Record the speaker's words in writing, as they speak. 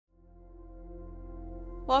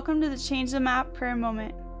Welcome to the Change the Map prayer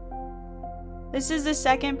moment. This is the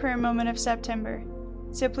second prayer moment of September,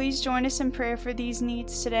 so please join us in prayer for these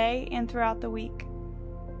needs today and throughout the week.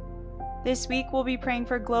 This week we'll be praying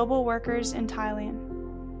for global workers in Thailand.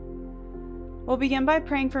 We'll begin by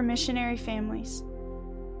praying for missionary families.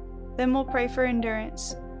 Then we'll pray for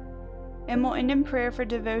endurance, and we'll end in prayer for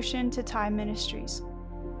devotion to Thai ministries.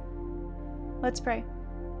 Let's pray.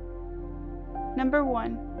 Number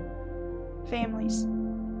 1, families.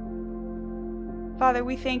 Father,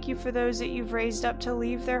 we thank you for those that you've raised up to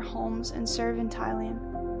leave their homes and serve in Thailand.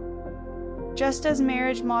 Just as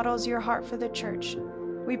marriage models your heart for the church,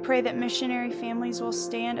 we pray that missionary families will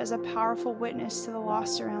stand as a powerful witness to the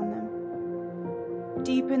lost around them.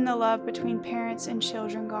 Deepen the love between parents and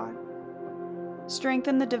children, God.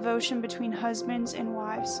 Strengthen the devotion between husbands and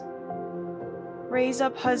wives. Raise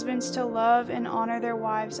up husbands to love and honor their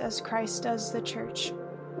wives as Christ does the church.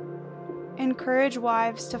 Encourage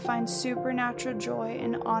wives to find supernatural joy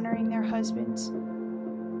in honoring their husbands.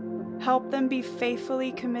 Help them be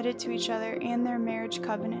faithfully committed to each other and their marriage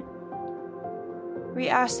covenant. We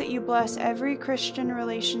ask that you bless every Christian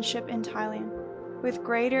relationship in Thailand with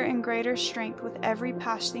greater and greater strength with every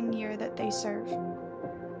passing year that they serve.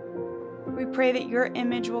 We pray that your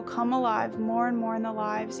image will come alive more and more in the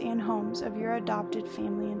lives and homes of your adopted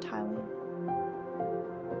family in Thailand.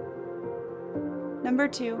 Number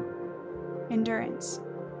 2, endurance.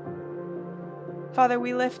 Father,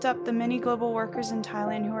 we lift up the many global workers in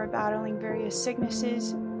Thailand who are battling various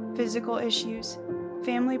sicknesses, physical issues,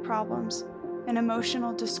 family problems, and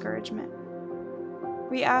emotional discouragement.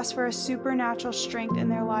 We ask for a supernatural strength in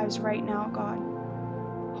their lives right now, God.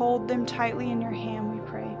 Hold them tightly in your hand, we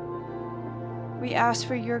pray. We ask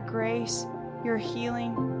for your grace, your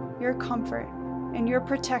healing, your comfort, and your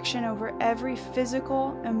protection over every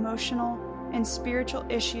physical, emotional, and spiritual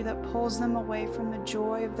issue that pulls them away from the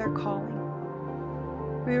joy of their calling.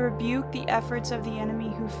 We rebuke the efforts of the enemy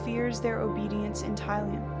who fears their obedience in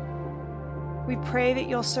Thailand. We pray that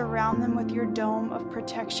you'll surround them with your dome of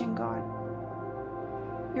protection, God.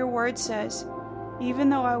 Your word says, "Even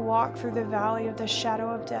though I walk through the valley of the shadow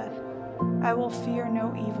of death, I will fear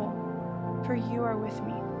no evil, for you are with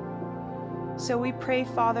me." So we pray,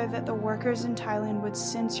 Father, that the workers in Thailand would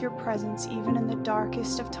sense your presence even in the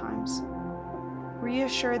darkest of times.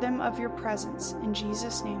 Reassure them of your presence. In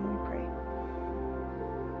Jesus' name we pray.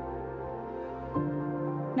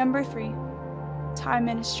 Number 3, Thai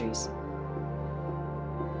ministries.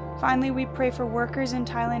 Finally, we pray for workers in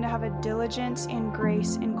Thailand to have a diligence and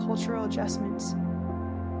grace in cultural adjustments.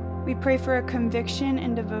 We pray for a conviction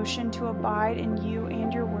and devotion to abide in you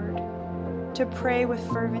and your word, to pray with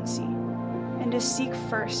fervency, and to seek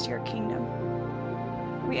first your kingdom.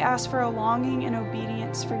 We ask for a longing and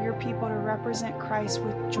obedience for your people to represent Christ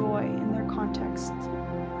with joy in their contexts.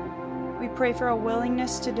 We pray for a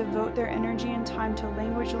willingness to devote their energy and time to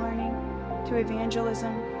language learning, to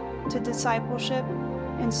evangelism, to discipleship,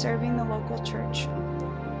 and serving the local church.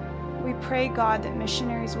 We pray, God, that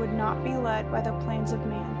missionaries would not be led by the plans of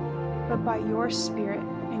man, but by your Spirit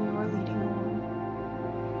and your leading alone.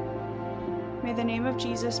 May the name of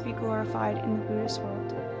Jesus be glorified in the Buddhist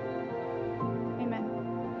world.